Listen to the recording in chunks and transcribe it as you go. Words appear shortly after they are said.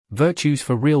Virtues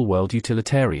for Real-World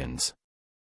Utilitarians.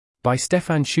 By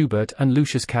Stefan Schubert and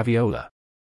Lucius Caviola.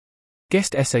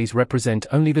 Guest essays represent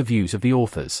only the views of the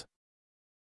authors.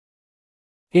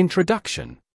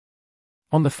 Introduction.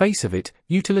 On the face of it,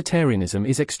 utilitarianism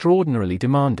is extraordinarily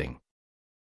demanding.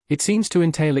 It seems to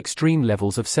entail extreme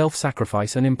levels of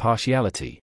self-sacrifice and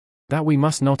impartiality, that we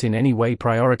must not in any way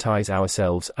prioritize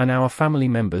ourselves and our family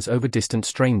members over distant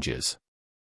strangers.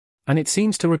 And it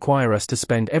seems to require us to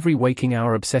spend every waking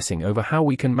hour obsessing over how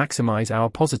we can maximize our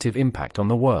positive impact on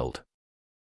the world.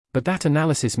 But that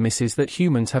analysis misses that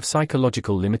humans have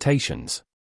psychological limitations.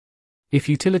 If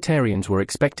utilitarians were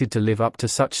expected to live up to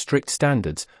such strict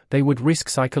standards, they would risk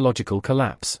psychological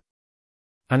collapse.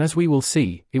 And as we will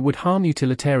see, it would harm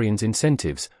utilitarians'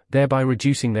 incentives, thereby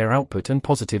reducing their output and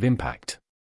positive impact.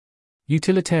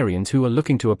 Utilitarians who are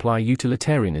looking to apply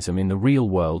utilitarianism in the real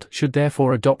world should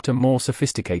therefore adopt a more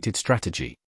sophisticated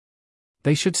strategy.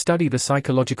 They should study the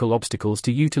psychological obstacles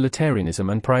to utilitarianism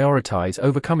and prioritize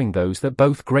overcoming those that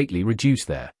both greatly reduce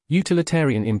their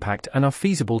utilitarian impact and are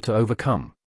feasible to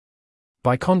overcome.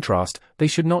 By contrast, they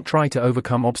should not try to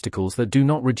overcome obstacles that do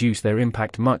not reduce their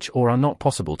impact much or are not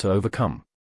possible to overcome.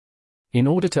 In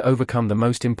order to overcome the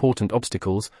most important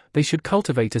obstacles, they should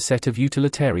cultivate a set of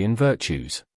utilitarian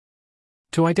virtues.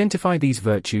 To identify these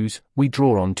virtues, we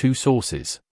draw on two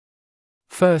sources.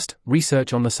 First,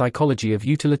 research on the psychology of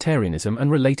utilitarianism and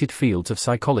related fields of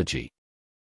psychology.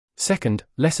 Second,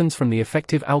 lessons from the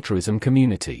effective altruism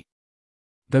community.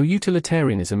 Though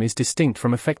utilitarianism is distinct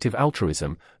from effective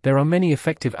altruism, there are many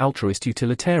effective altruist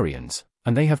utilitarians,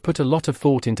 and they have put a lot of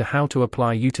thought into how to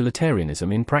apply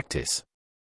utilitarianism in practice.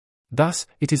 Thus,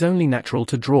 it is only natural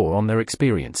to draw on their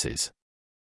experiences.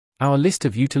 Our list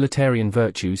of utilitarian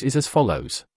virtues is as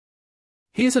follows.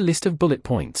 Here's a list of bullet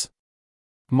points.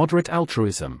 Moderate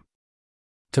altruism.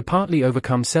 To partly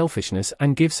overcome selfishness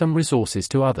and give some resources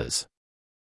to others.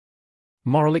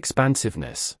 Moral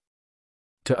expansiveness.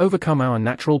 To overcome our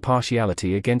natural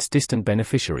partiality against distant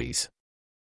beneficiaries.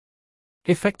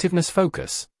 Effectiveness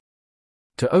focus.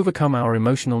 To overcome our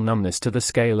emotional numbness to the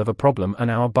scale of a problem and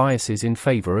our biases in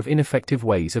favor of ineffective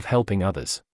ways of helping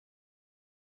others.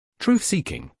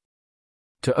 Truth-seeking.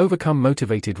 To overcome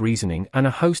motivated reasoning and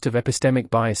a host of epistemic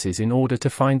biases in order to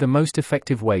find the most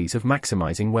effective ways of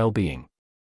maximizing well-being.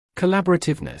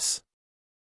 Collaborativeness.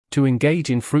 To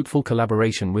engage in fruitful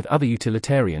collaboration with other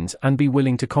utilitarians and be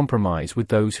willing to compromise with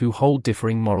those who hold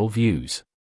differing moral views.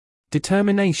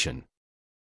 Determination.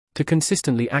 To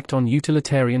consistently act on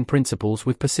utilitarian principles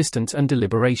with persistence and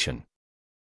deliberation.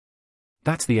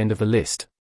 That's the end of the list.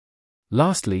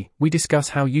 Lastly, we discuss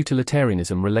how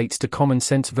utilitarianism relates to common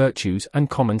sense virtues and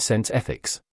common sense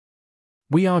ethics.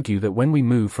 We argue that when we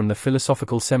move from the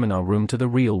philosophical seminar room to the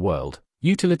real world,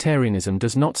 utilitarianism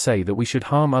does not say that we should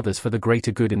harm others for the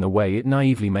greater good in the way it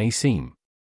naively may seem.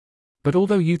 But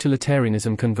although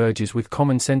utilitarianism converges with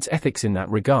common sense ethics in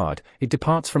that regard, it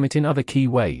departs from it in other key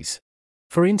ways.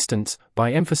 For instance,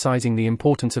 by emphasizing the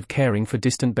importance of caring for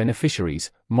distant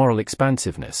beneficiaries, moral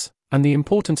expansiveness, and the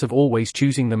importance of always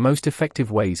choosing the most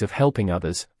effective ways of helping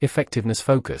others, effectiveness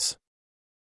focus.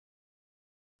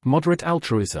 Moderate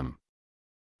altruism.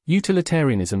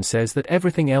 Utilitarianism says that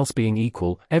everything else being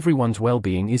equal, everyone's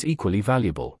well-being is equally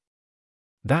valuable.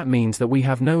 That means that we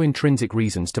have no intrinsic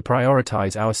reasons to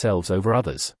prioritize ourselves over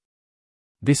others.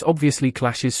 This obviously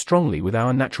clashes strongly with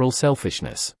our natural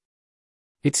selfishness.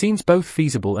 It seems both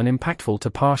feasible and impactful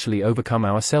to partially overcome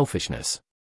our selfishness.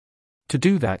 To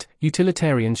do that,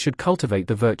 utilitarians should cultivate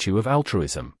the virtue of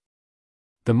altruism.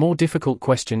 The more difficult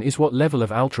question is what level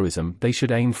of altruism they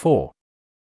should aim for.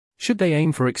 Should they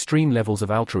aim for extreme levels of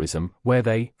altruism, where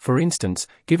they, for instance,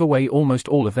 give away almost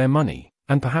all of their money,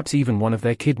 and perhaps even one of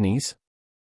their kidneys?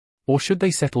 Or should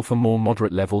they settle for more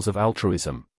moderate levels of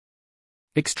altruism?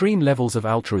 Extreme levels of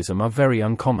altruism are very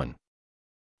uncommon.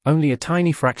 Only a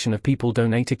tiny fraction of people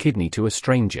donate a kidney to a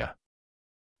stranger.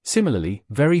 Similarly,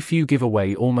 very few give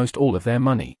away almost all of their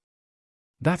money.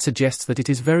 That suggests that it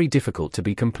is very difficult to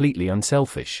be completely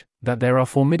unselfish, that there are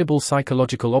formidable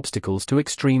psychological obstacles to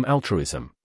extreme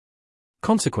altruism.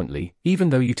 Consequently,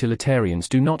 even though utilitarians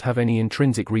do not have any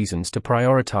intrinsic reasons to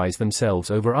prioritize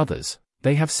themselves over others,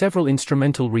 they have several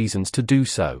instrumental reasons to do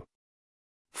so.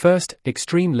 First,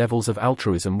 extreme levels of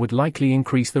altruism would likely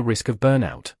increase the risk of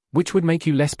burnout, which would make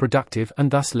you less productive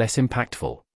and thus less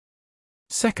impactful.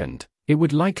 Second, it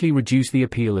would likely reduce the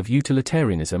appeal of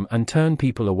utilitarianism and turn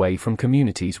people away from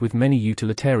communities with many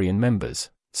utilitarian members,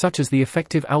 such as the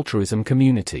effective altruism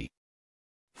community.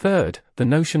 Third, the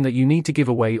notion that you need to give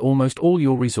away almost all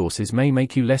your resources may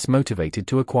make you less motivated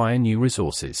to acquire new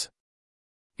resources.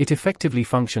 It effectively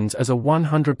functions as a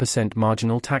 100%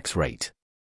 marginal tax rate.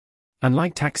 And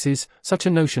like taxes, such a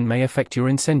notion may affect your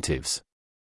incentives.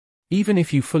 Even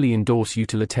if you fully endorse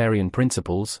utilitarian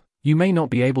principles, you may not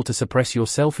be able to suppress your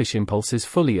selfish impulses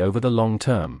fully over the long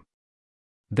term.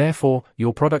 Therefore,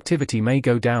 your productivity may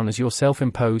go down as your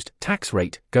self-imposed tax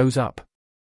rate goes up.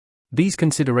 These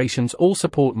considerations all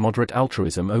support moderate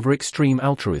altruism over extreme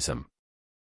altruism.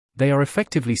 They are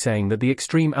effectively saying that the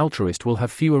extreme altruist will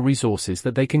have fewer resources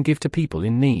that they can give to people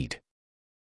in need.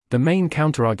 The main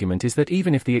counterargument is that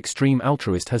even if the extreme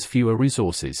altruist has fewer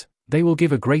resources, they will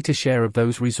give a greater share of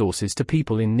those resources to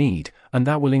people in need, and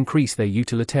that will increase their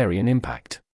utilitarian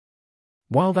impact.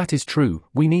 While that is true,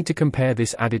 we need to compare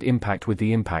this added impact with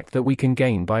the impact that we can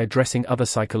gain by addressing other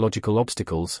psychological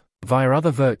obstacles, via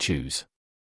other virtues.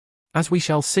 As we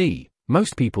shall see,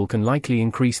 most people can likely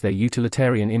increase their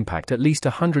utilitarian impact at least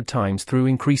 100 times through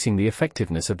increasing the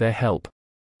effectiveness of their help.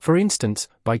 For instance,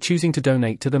 by choosing to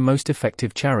donate to the most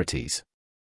effective charities.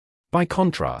 By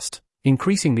contrast,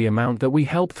 increasing the amount that we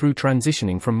help through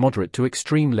transitioning from moderate to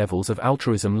extreme levels of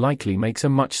altruism likely makes a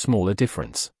much smaller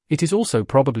difference. It is also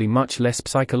probably much less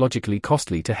psychologically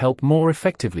costly to help more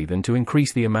effectively than to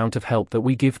increase the amount of help that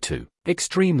we give to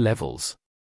extreme levels.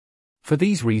 For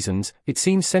these reasons, it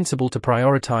seems sensible to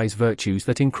prioritize virtues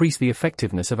that increase the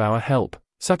effectiveness of our help,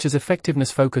 such as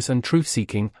effectiveness focus and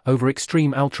truth-seeking, over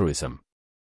extreme altruism.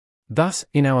 Thus,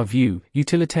 in our view,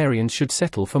 utilitarians should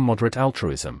settle for moderate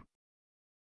altruism.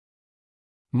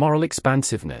 Moral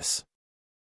expansiveness.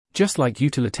 Just like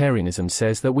utilitarianism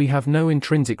says that we have no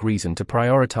intrinsic reason to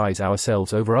prioritize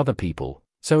ourselves over other people,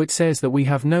 so it says that we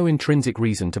have no intrinsic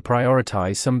reason to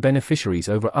prioritize some beneficiaries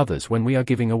over others when we are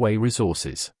giving away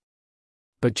resources.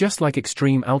 But just like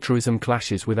extreme altruism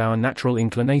clashes with our natural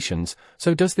inclinations,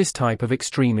 so does this type of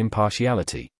extreme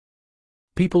impartiality.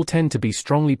 People tend to be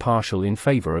strongly partial in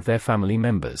favor of their family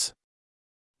members.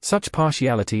 Such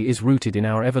partiality is rooted in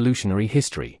our evolutionary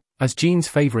history, as genes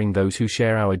favoring those who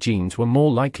share our genes were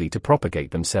more likely to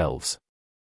propagate themselves.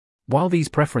 While these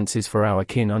preferences for our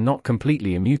kin are not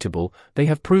completely immutable, they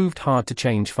have proved hard to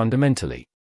change fundamentally.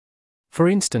 For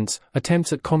instance,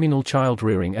 attempts at communal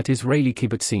child-rearing at Israeli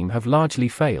kibbutzim have largely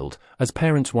failed, as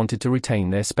parents wanted to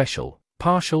retain their special,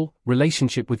 partial,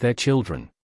 relationship with their children.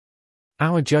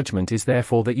 Our judgment is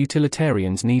therefore that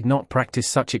utilitarians need not practice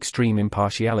such extreme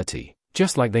impartiality,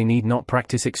 just like they need not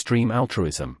practice extreme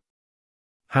altruism.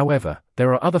 However,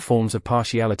 there are other forms of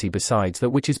partiality besides that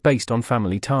which is based on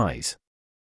family ties.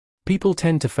 People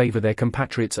tend to favor their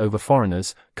compatriots over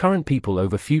foreigners, current people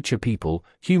over future people,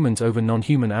 humans over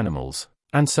non-human animals,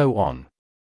 and so on.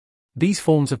 These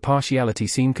forms of partiality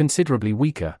seem considerably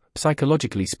weaker,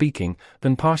 psychologically speaking,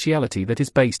 than partiality that is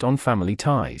based on family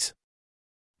ties.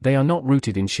 They are not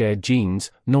rooted in shared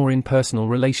genes, nor in personal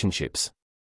relationships.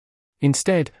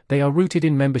 Instead, they are rooted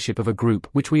in membership of a group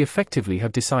which we effectively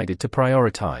have decided to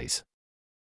prioritize.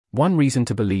 One reason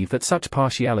to believe that such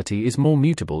partiality is more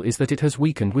mutable is that it has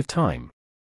weakened with time.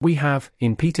 We have,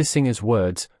 in Peter Singer's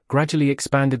words, gradually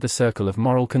expanded the circle of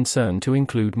moral concern to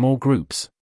include more groups.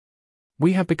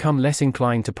 We have become less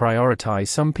inclined to prioritize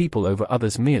some people over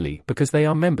others merely because they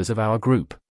are members of our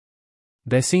group.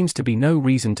 There seems to be no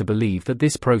reason to believe that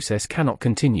this process cannot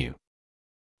continue.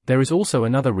 There is also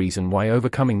another reason why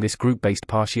overcoming this group-based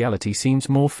partiality seems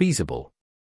more feasible.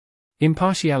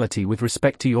 Impartiality with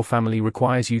respect to your family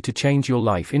requires you to change your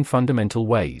life in fundamental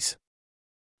ways.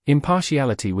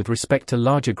 Impartiality with respect to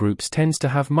larger groups tends to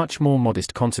have much more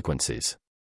modest consequences.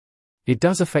 It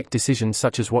does affect decisions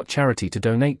such as what charity to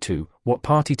donate to, what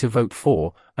party to vote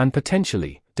for, and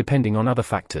potentially, depending on other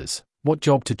factors, what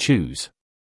job to choose.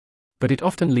 But it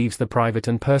often leaves the private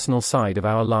and personal side of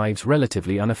our lives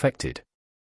relatively unaffected.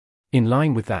 In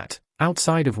line with that,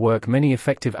 outside of work many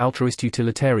effective altruist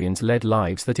utilitarians led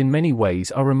lives that in many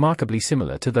ways are remarkably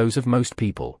similar to those of most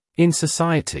people in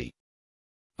society.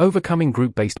 Overcoming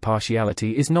group-based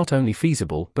partiality is not only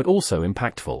feasible but also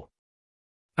impactful.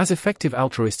 As effective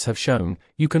altruists have shown,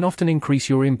 you can often increase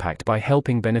your impact by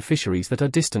helping beneficiaries that are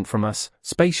distant from us,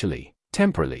 spatially,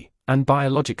 temporally, and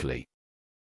biologically.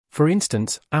 For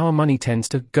instance, our money tends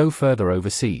to go further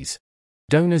overseas.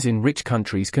 Donors in rich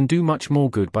countries can do much more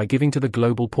good by giving to the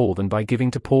global poor than by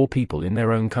giving to poor people in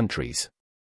their own countries.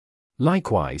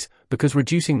 Likewise, because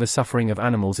reducing the suffering of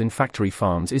animals in factory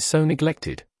farms is so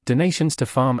neglected, donations to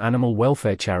farm animal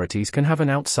welfare charities can have an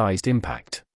outsized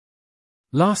impact.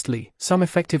 Lastly, some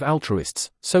effective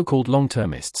altruists, so-called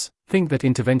long-termists, think that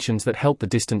interventions that help the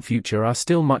distant future are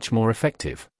still much more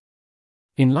effective.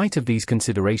 In light of these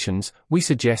considerations, we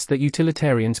suggest that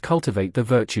utilitarians cultivate the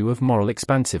virtue of moral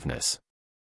expansiveness.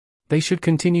 They should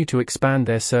continue to expand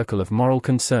their circle of moral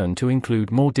concern to include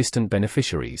more distant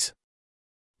beneficiaries.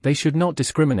 They should not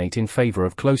discriminate in favor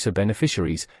of closer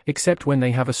beneficiaries, except when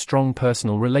they have a strong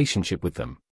personal relationship with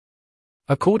them.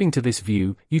 According to this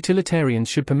view, utilitarians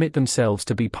should permit themselves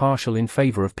to be partial in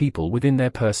favor of people within their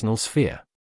personal sphere.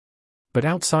 But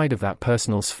outside of that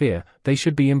personal sphere, they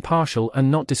should be impartial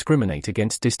and not discriminate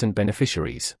against distant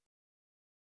beneficiaries.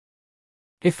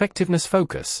 Effectiveness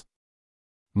focus.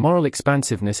 Moral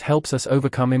expansiveness helps us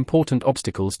overcome important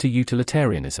obstacles to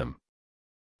utilitarianism.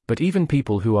 But even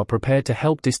people who are prepared to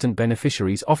help distant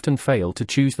beneficiaries often fail to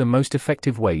choose the most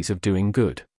effective ways of doing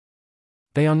good.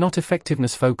 They are not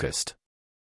effectiveness focused.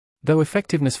 Though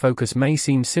effectiveness focus may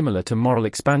seem similar to moral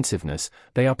expansiveness,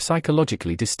 they are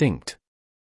psychologically distinct.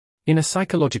 In a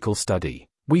psychological study,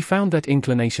 we found that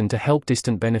inclination to help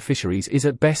distant beneficiaries is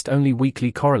at best only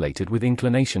weakly correlated with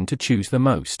inclination to choose the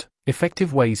most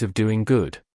effective ways of doing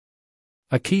good.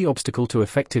 A key obstacle to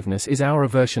effectiveness is our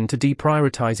aversion to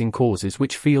deprioritizing causes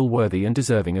which feel worthy and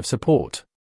deserving of support.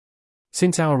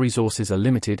 Since our resources are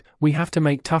limited, we have to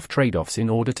make tough trade-offs in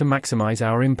order to maximize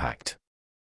our impact.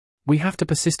 We have to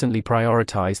persistently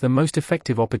prioritize the most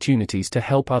effective opportunities to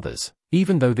help others,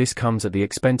 even though this comes at the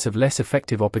expense of less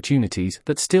effective opportunities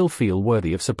that still feel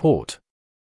worthy of support.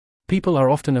 People are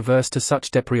often averse to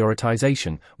such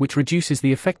deprioritization, which reduces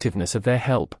the effectiveness of their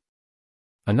help.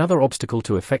 Another obstacle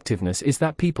to effectiveness is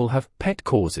that people have pet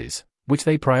causes, which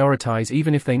they prioritize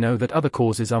even if they know that other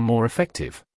causes are more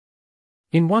effective.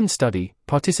 In one study,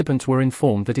 participants were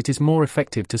informed that it is more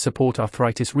effective to support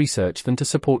arthritis research than to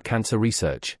support cancer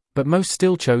research, but most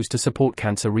still chose to support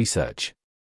cancer research.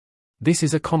 This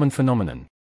is a common phenomenon.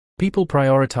 People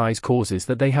prioritize causes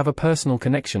that they have a personal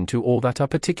connection to or that are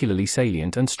particularly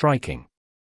salient and striking.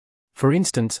 For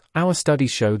instance, our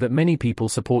studies show that many people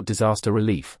support disaster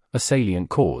relief, a salient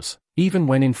cause, even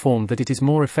when informed that it is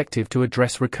more effective to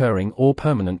address recurring or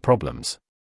permanent problems.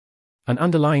 An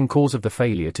underlying cause of the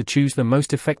failure to choose the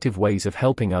most effective ways of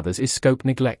helping others is scope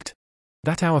neglect.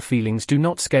 That our feelings do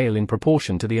not scale in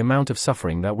proportion to the amount of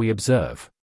suffering that we observe.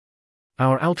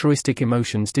 Our altruistic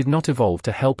emotions did not evolve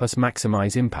to help us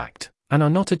maximize impact, and are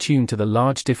not attuned to the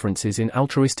large differences in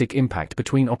altruistic impact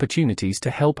between opportunities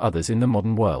to help others in the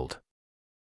modern world.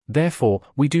 Therefore,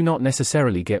 we do not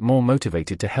necessarily get more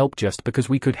motivated to help just because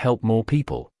we could help more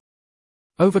people.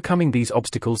 Overcoming these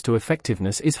obstacles to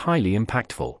effectiveness is highly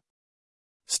impactful.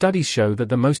 Studies show that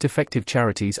the most effective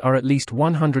charities are at least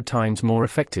 100 times more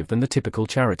effective than the typical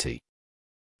charity.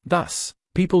 Thus,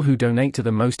 people who donate to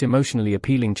the most emotionally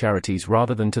appealing charities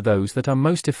rather than to those that are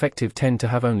most effective tend to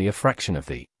have only a fraction of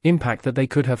the impact that they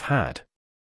could have had.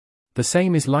 The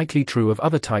same is likely true of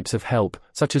other types of help,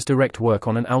 such as direct work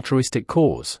on an altruistic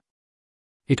cause.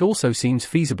 It also seems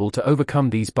feasible to overcome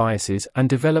these biases and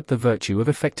develop the virtue of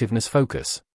effectiveness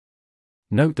focus.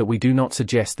 Note that we do not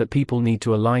suggest that people need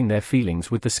to align their feelings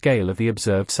with the scale of the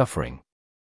observed suffering.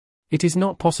 It is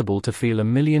not possible to feel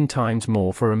 1,000,000 times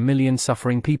more for 1,000,000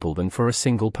 suffering people than for a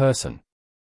single person.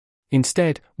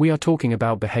 Instead, we are talking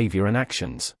about behavior and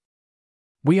actions.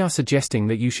 We are suggesting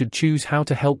that you should choose how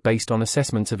to help based on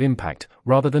assessments of impact,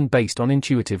 rather than based on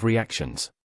intuitive reactions.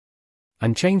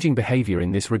 And changing behavior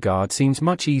in this regard seems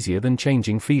much easier than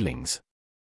changing feelings.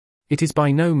 It is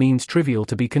by no means trivial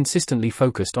to be consistently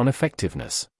focused on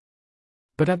effectiveness.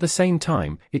 But at the same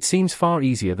time, it seems far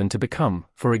easier than to become,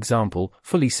 for example,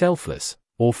 fully selfless,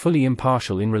 or fully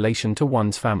impartial in relation to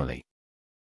one's family.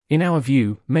 In our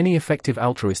view, many effective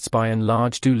altruists by and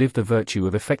large do live the virtue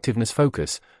of effectiveness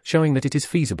focus, showing that it is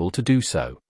feasible to do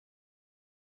so.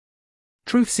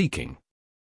 Truth-seeking.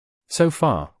 So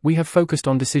far, we have focused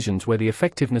on decisions where the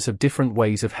effectiveness of different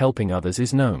ways of helping others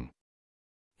is known.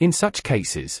 In such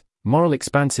cases, moral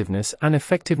expansiveness and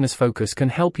effectiveness focus can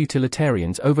help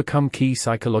utilitarians overcome key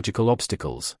psychological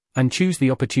obstacles, and choose the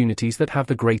opportunities that have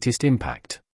the greatest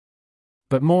impact.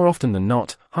 But more often than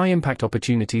not, high-impact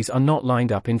opportunities are not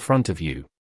lined up in front of you.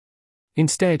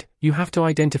 Instead, you have to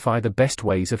identify the best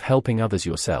ways of helping others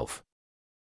yourself.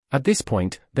 At this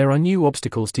point, there are new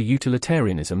obstacles to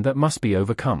utilitarianism that must be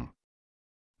overcome.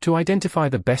 To identify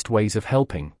the best ways of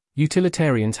helping,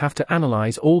 utilitarians have to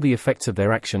analyze all the effects of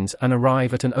their actions and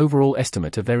arrive at an overall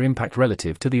estimate of their impact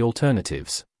relative to the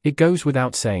alternatives. It goes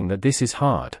without saying that this is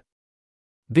hard.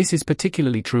 This is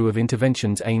particularly true of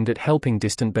interventions aimed at helping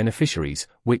distant beneficiaries,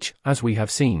 which, as we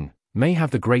have seen, may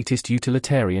have the greatest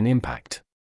utilitarian impact.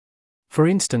 For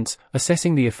instance,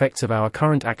 assessing the effects of our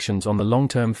current actions on the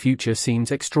long-term future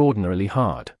seems extraordinarily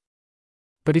hard.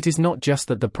 But it is not just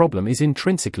that the problem is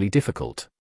intrinsically difficult.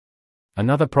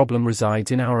 Another problem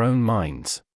resides in our own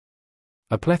minds.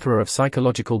 A plethora of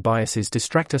psychological biases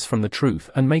distract us from the truth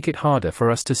and make it harder for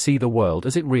us to see the world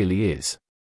as it really is.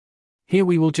 Here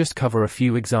we will just cover a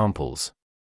few examples.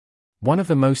 One of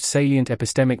the most salient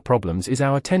epistemic problems is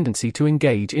our tendency to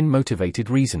engage in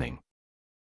motivated reasoning.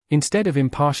 Instead of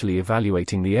impartially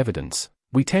evaluating the evidence,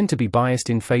 we tend to be biased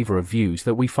in favor of views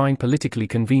that we find politically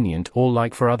convenient or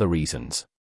like for other reasons.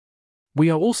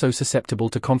 We are also susceptible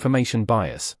to confirmation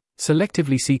bias,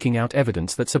 selectively seeking out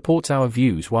evidence that supports our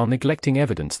views while neglecting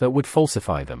evidence that would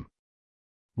falsify them.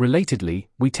 Relatedly,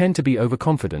 we tend to be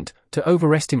overconfident, to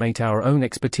overestimate our own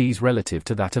expertise relative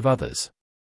to that of others.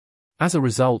 As a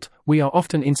result, we are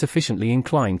often insufficiently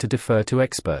inclined to defer to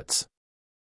experts.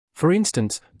 For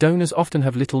instance, donors often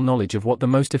have little knowledge of what the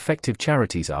most effective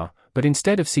charities are, but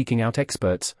instead of seeking out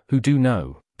experts who do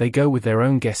know, they go with their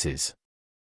own guesses.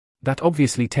 That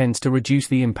obviously tends to reduce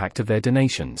the impact of their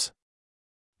donations.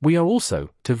 We are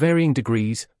also, to varying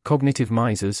degrees, cognitive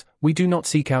misers. We do not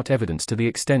seek out evidence to the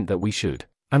extent that we should,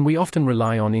 and we often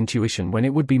rely on intuition when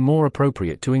it would be more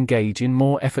appropriate to engage in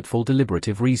more effortful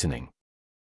deliberative reasoning.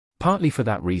 Partly for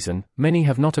that reason, many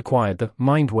have not acquired the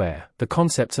mindware, the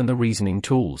concepts and the reasoning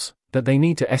tools, that they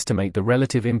need to estimate the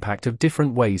relative impact of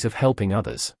different ways of helping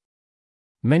others.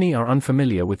 Many are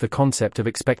unfamiliar with the concept of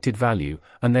expected value,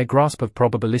 and their grasp of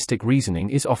probabilistic reasoning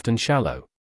is often shallow.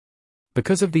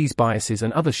 Because of these biases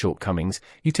and other shortcomings,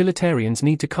 utilitarians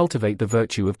need to cultivate the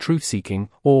virtue of truth-seeking,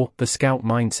 or the scout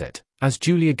mindset, as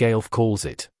Julia Gale calls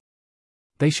it.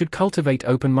 They should cultivate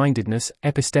open-mindedness,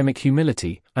 epistemic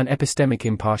humility, and epistemic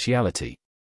impartiality.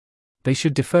 They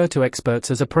should defer to experts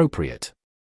as appropriate.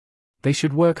 They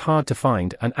should work hard to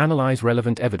find and analyze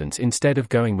relevant evidence instead of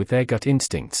going with their gut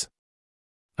instincts.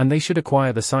 And they should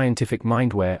acquire the scientific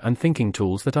mindware and thinking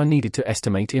tools that are needed to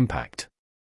estimate impact.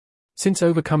 Since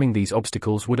overcoming these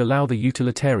obstacles would allow the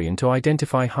utilitarian to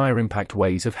identify higher impact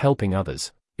ways of helping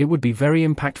others, it would be very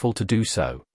impactful to do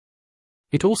so.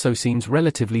 It also seems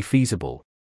relatively feasible.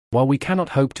 While we cannot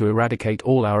hope to eradicate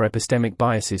all our epistemic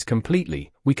biases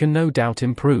completely, we can no doubt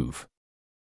improve.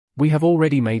 We have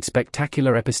already made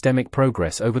spectacular epistemic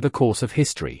progress over the course of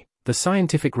history, the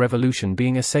scientific revolution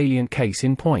being a salient case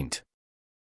in point.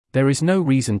 There is no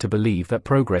reason to believe that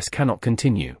progress cannot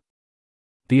continue.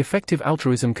 The effective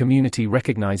altruism community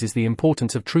recognizes the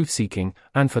importance of truth-seeking,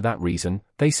 and for that reason,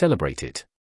 they celebrate it.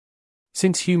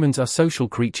 Since humans are social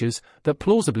creatures, that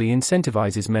plausibly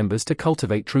incentivizes members to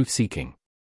cultivate truth-seeking.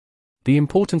 The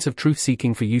importance of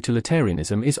truth-seeking for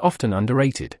utilitarianism is often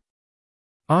underrated.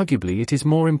 Arguably, it is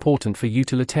more important for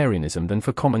utilitarianism than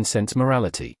for common-sense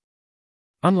morality.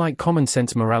 Unlike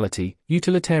common-sense morality,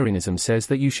 utilitarianism says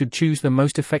that you should choose the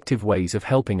most effective ways of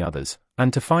helping others,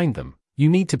 and to find them, you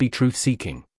need to be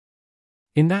truth-seeking.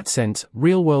 In that sense,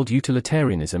 real-world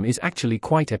utilitarianism is actually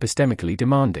quite epistemically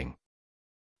demanding.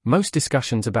 Most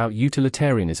discussions about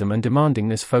utilitarianism and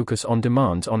demandingness focus on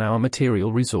demands on our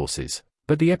material resources.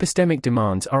 But the epistemic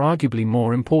demands are arguably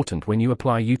more important when you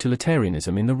apply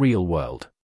utilitarianism in the real world.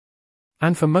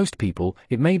 And for most people,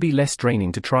 it may be less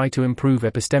draining to try to improve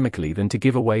epistemically than to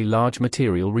give away large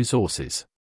material resources.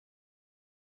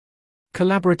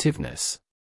 Collaborativeness.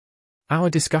 Our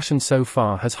discussion so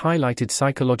far has highlighted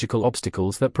psychological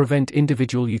obstacles that prevent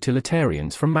individual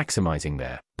utilitarians from maximizing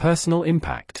their personal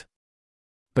impact.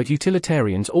 But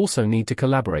utilitarians also need to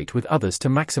collaborate with others to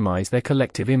maximize their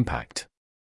collective impact.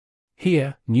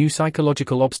 Here, new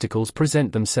psychological obstacles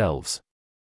present themselves.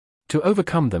 To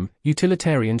overcome them,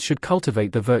 utilitarians should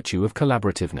cultivate the virtue of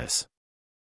collaborativeness.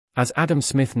 As Adam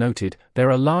Smith noted,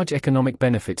 there are large economic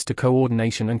benefits to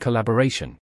coordination and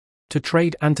collaboration, to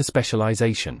trade and to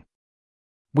specialization.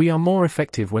 We are more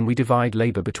effective when we divide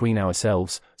labor between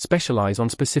ourselves, specialize on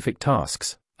specific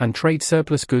tasks, and trade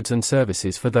surplus goods and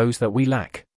services for those that we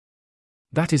lack.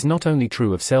 That is not only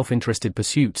true of self-interested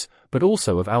pursuits, but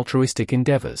also of altruistic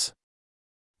endeavors.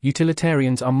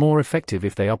 Utilitarians are more effective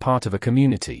if they are part of a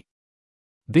community.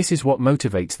 This is what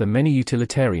motivates the many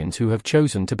utilitarians who have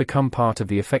chosen to become part of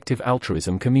the effective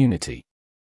altruism community.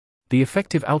 The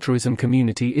effective altruism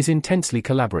community is intensely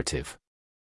collaborative.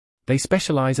 They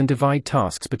specialize and divide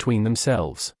tasks between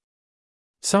themselves.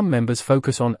 Some members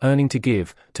focus on earning to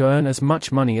give, to earn as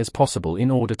much money as possible in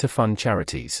order to fund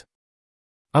charities.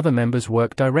 Other members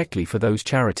work directly for those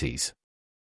charities.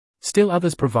 Still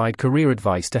others provide career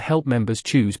advice to help members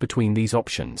choose between these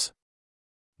options.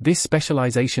 This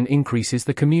specialization increases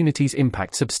the community's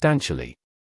impact substantially.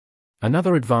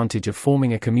 Another advantage of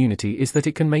forming a community is that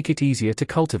it can make it easier to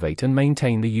cultivate and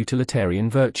maintain the utilitarian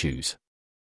virtues.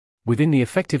 Within the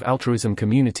effective altruism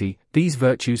community, these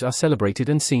virtues are celebrated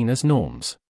and seen as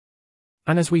norms.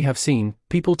 And as we have seen,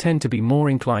 people tend to be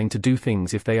more inclined to do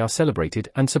things if they are celebrated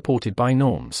and supported by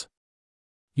norms.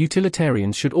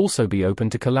 Utilitarians should also be open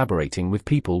to collaborating with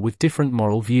people with different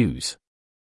moral views.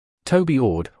 Toby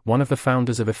Ord, one of the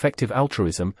founders of effective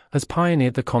altruism, has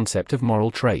pioneered the concept of moral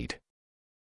trade.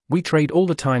 We trade all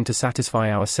the time to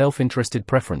satisfy our self-interested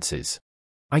preferences.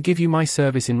 I give you my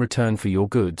service in return for your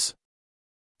goods.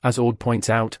 As Ord points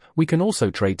out, we can also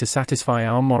trade to satisfy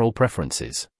our moral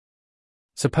preferences.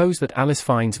 Suppose that Alice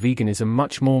finds veganism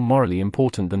much more morally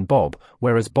important than Bob,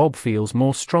 whereas Bob feels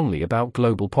more strongly about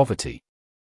global poverty.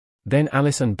 Then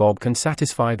Alice and Bob can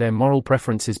satisfy their moral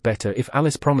preferences better if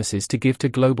Alice promises to give to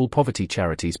global poverty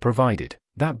charities provided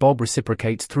that Bob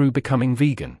reciprocates through becoming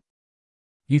vegan.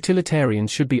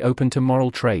 Utilitarians should be open to moral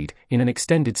trade, in an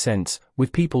extended sense,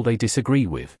 with people they disagree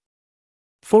with.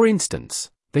 For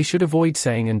instance, they should avoid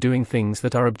saying and doing things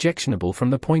that are objectionable from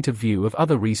the point of view of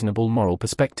other reasonable moral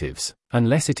perspectives,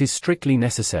 unless it is strictly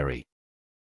necessary.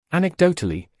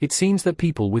 Anecdotally, it seems that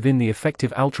people within the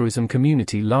effective altruism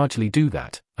community largely do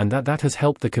that, and that has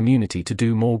helped the community to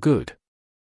do more good.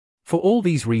 For all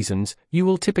these reasons, you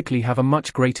will typically have a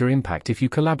much greater impact if you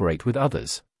collaborate with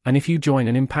others, and if you join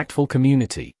an impactful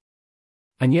community.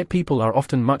 And yet people are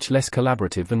often much less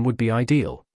collaborative than would be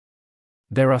ideal.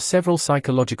 There are several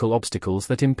psychological obstacles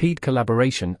that impede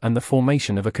collaboration and the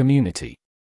formation of a community.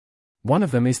 One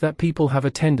of them is that people have a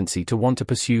tendency to want to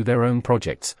pursue their own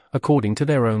projects, according to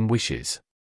their own wishes.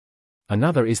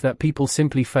 Another is that people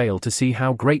simply fail to see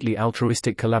how greatly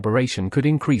altruistic collaboration could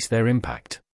increase their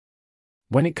impact.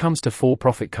 When it comes to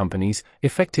for-profit companies,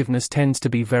 effectiveness tends to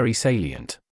be very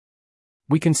salient.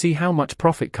 We can see how much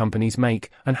profit companies make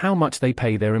and how much they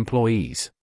pay their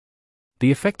employees. The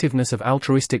effectiveness of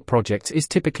altruistic projects is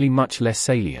typically much less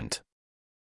salient.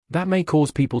 That may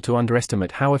cause people to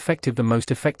underestimate how effective the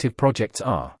most effective projects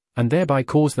are, and thereby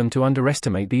cause them to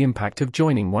underestimate the impact of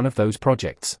joining one of those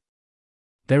projects.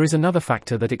 There is another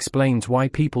factor that explains why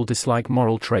people dislike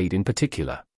moral trade in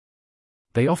particular.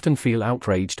 They often feel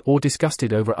outraged or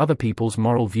disgusted over other people's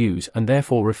moral views and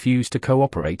therefore refuse to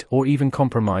cooperate or even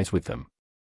compromise with them.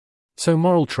 So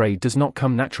moral trade does not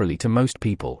come naturally to most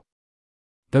people.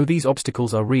 Though these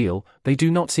obstacles are real, they do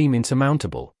not seem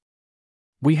insurmountable.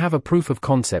 We have a proof of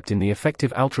concept in the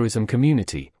effective altruism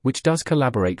community, which does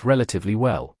collaborate relatively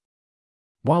well.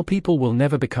 While people will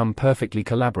never become perfectly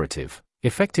collaborative,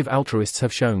 effective altruists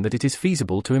have shown that it is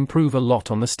feasible to improve a lot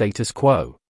on the status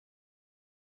quo.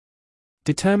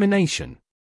 Determination.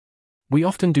 We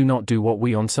often do not do what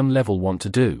we on some level want to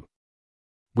do.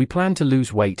 We plan to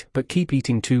lose weight but keep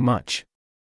eating too much.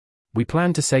 We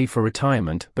plan to save for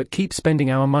retirement but keep spending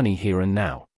our money here and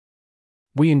now.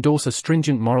 We endorse a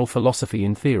stringent moral philosophy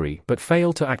in theory but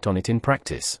fail to act on it in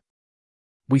practice.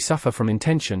 We suffer from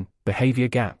intention, behavior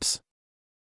gaps.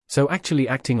 So actually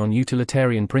acting on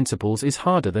utilitarian principles is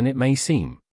harder than it may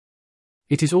seem.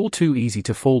 It is all too easy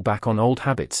to fall back on old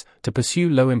habits, to pursue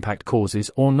low-impact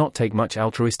causes or not take much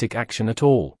altruistic action at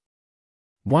all.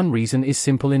 One reason is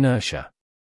simple inertia.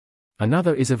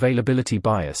 Another is availability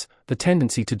bias, the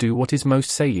tendency to do what is most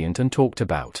salient and talked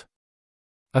about.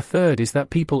 A third is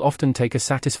that people often take a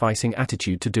satisficing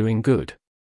attitude to doing good.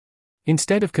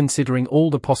 Instead of considering all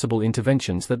the possible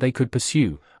interventions that they could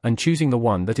pursue, and choosing the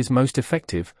one that is most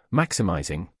effective,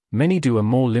 maximizing, many do a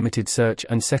more limited search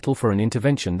and settle for an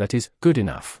intervention that is good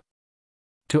enough.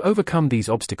 To overcome these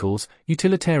obstacles,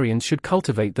 utilitarians should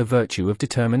cultivate the virtue of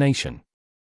determination.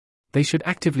 They should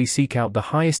actively seek out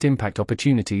the highest impact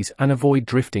opportunities and avoid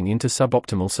drifting into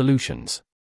suboptimal solutions.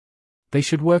 They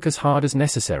should work as hard as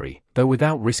necessary, though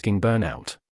without risking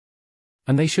burnout.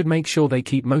 And they should make sure they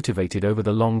keep motivated over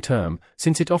the long term,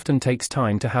 since it often takes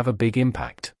time to have a big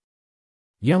impact.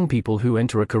 Young people who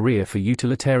enter a career for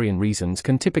utilitarian reasons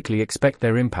can typically expect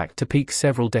their impact to peak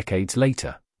several decades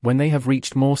later, when they have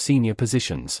reached more senior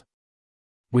positions.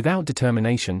 Without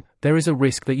determination, there is a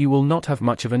risk that you will not have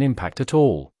much of an impact at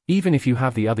all, even if you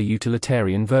have the other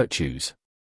utilitarian virtues.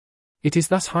 It is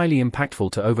thus highly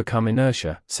impactful to overcome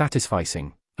inertia,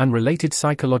 satisficing, and related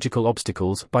psychological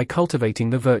obstacles by cultivating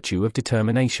the virtue of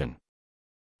determination.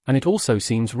 And it also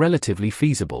seems relatively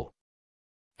feasible.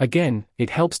 Again,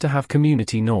 it helps to have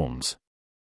community norms.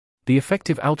 The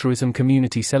effective altruism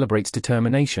community celebrates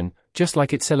determination, just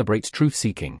like it celebrates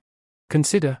truth-seeking.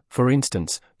 Consider, for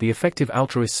instance, the effective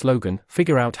altruist slogan,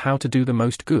 "Figure out how to do the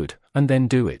most good, and then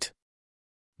do it."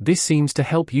 This seems to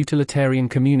help utilitarian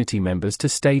community members to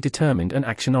stay determined and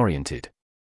action-oriented.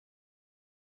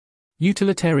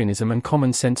 Utilitarianism and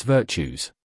common sense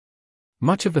virtues.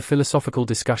 Much of the philosophical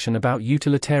discussion about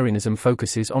utilitarianism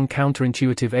focuses on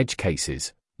counterintuitive edge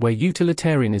cases, where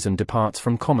utilitarianism departs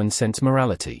from common sense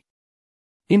morality.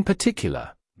 In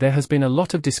particular, there has been a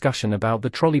lot of discussion about the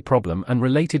trolley problem and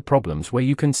related problems where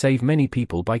you can save many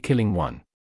people by killing one.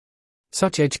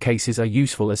 Such edge cases are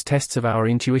useful as tests of our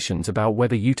intuitions about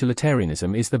whether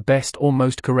utilitarianism is the best or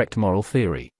most correct moral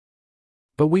theory.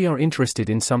 But we are interested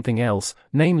in something else,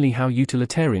 namely how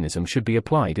utilitarianism should be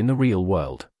applied in the real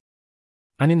world.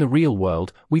 And in the real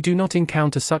world, we do not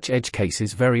encounter such edge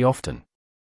cases very often.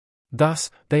 Thus,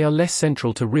 they are less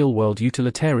central to real-world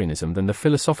utilitarianism than the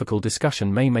philosophical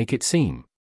discussion may make it seem.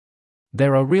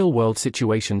 There are real-world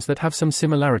situations that have some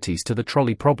similarities to the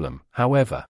trolley problem,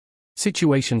 however.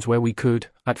 Situations where we could,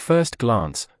 at first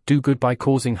glance, do good by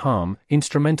causing harm,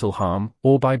 instrumental harm,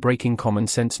 or by breaking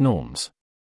common-sense norms.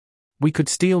 We could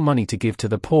steal money to give to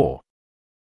the poor.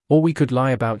 Or we could lie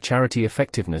about charity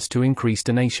effectiveness to increase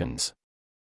donations.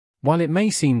 While it may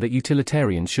seem that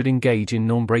utilitarians should engage in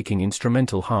norm-breaking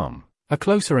instrumental harm, a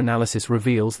closer analysis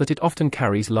reveals that it often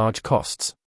carries large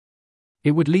costs.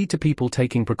 It would lead to people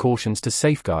taking precautions to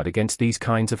safeguard against these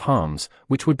kinds of harms,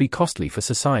 which would be costly for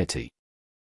society.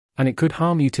 And it could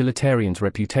harm utilitarians'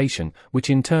 reputation,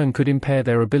 which in turn could impair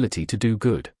their ability to do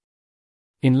good.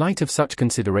 In light of such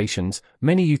considerations,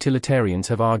 many utilitarians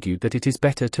have argued that it is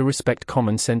better to respect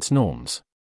common-sense norms.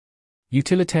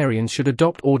 Utilitarians should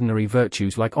adopt ordinary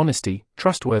virtues like honesty,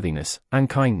 trustworthiness, and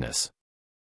kindness.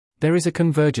 There is a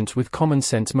convergence with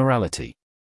common-sense morality.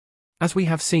 As we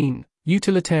have seen,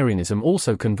 utilitarianism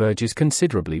also converges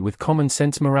considerably with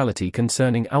common-sense morality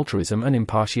concerning altruism and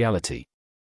impartiality.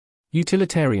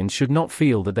 Utilitarians should not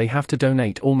feel that they have to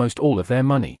donate almost all of their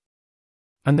money.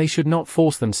 And they should not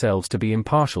force themselves to be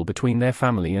impartial between their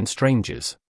family and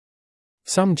strangers.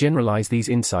 Some generalize these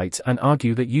insights and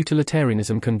argue that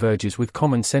utilitarianism converges with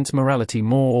common-sense morality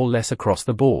more or less across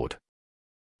the board.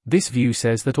 This view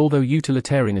says that although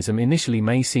utilitarianism initially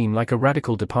may seem like a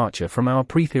radical departure from our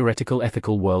pre-theoretical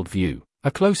ethical worldview, a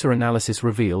closer analysis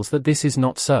reveals that this is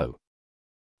not so.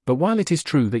 But while it is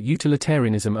true that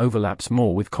utilitarianism overlaps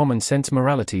more with common-sense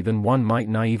morality than one might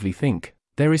naively think,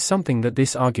 there is something that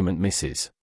this argument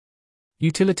misses.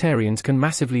 Utilitarians can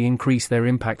massively increase their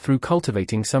impact through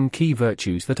cultivating some key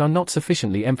virtues that are not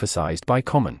sufficiently emphasized by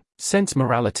common-sense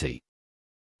morality.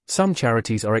 Some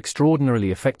charities are extraordinarily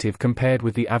effective compared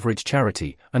with the average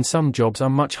charity, and some jobs are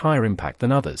much higher impact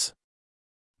than others.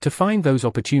 To find those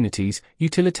opportunities,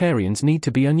 utilitarians need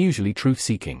to be unusually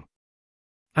truth-seeking.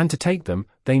 And to take them,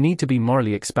 they need to be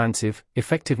morally expansive,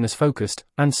 effectiveness-focused,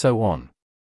 and so on.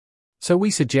 So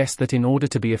we suggest that in order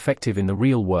to be effective in the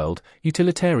real world,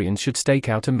 utilitarians should stake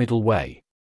out a middle way.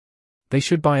 They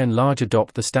should by and large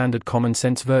adopt the standard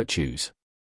common-sense virtues.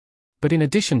 But in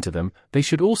addition to them, they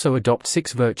should also adopt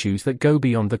 6 virtues that go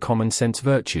beyond the common-sense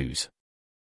virtues.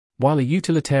 While a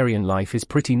utilitarian life is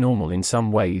pretty normal in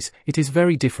some ways, it is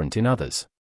very different in others.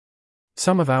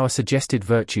 Some of our suggested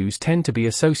virtues tend to be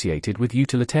associated with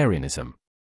utilitarianism.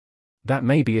 That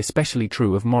may be especially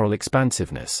true of moral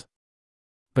expansiveness.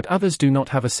 But others do not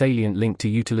have a salient link to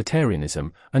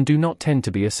utilitarianism, and do not tend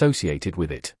to be associated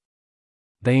with it.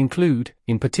 They include,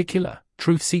 in particular,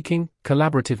 truth-seeking,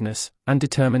 collaborativeness, and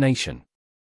determination.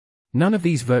 None of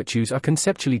these virtues are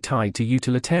conceptually tied to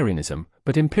utilitarianism,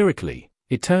 but empirically,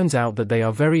 it turns out that they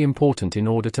are very important in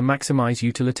order to maximize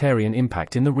utilitarian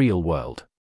impact in the real world.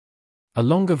 A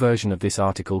longer version of this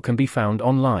article can be found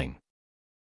online.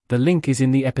 The link is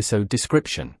in the episode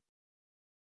description.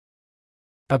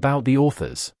 About the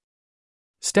authors.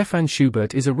 Stefan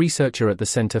Schubert is a researcher at the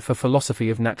Center for Philosophy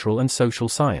of Natural and Social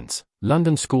Science,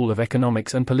 London School of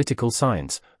Economics and Political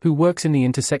Science, who works in the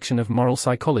intersection of moral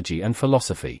psychology and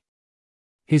philosophy.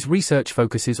 His research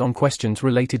focuses on questions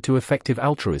related to effective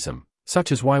altruism,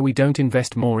 such as why we don't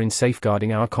invest more in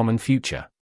safeguarding our common future.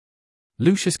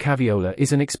 Lucius Caviola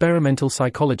is an experimental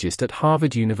psychologist at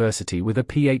Harvard University with a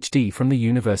PhD from the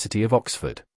University of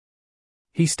Oxford.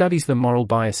 He studies the moral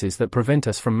biases that prevent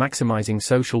us from maximizing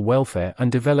social welfare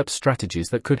and develops strategies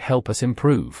that could help us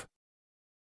improve.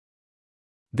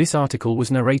 This article was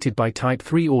narrated by Type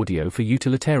 3 Audio for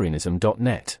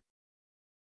utilitarianism.net.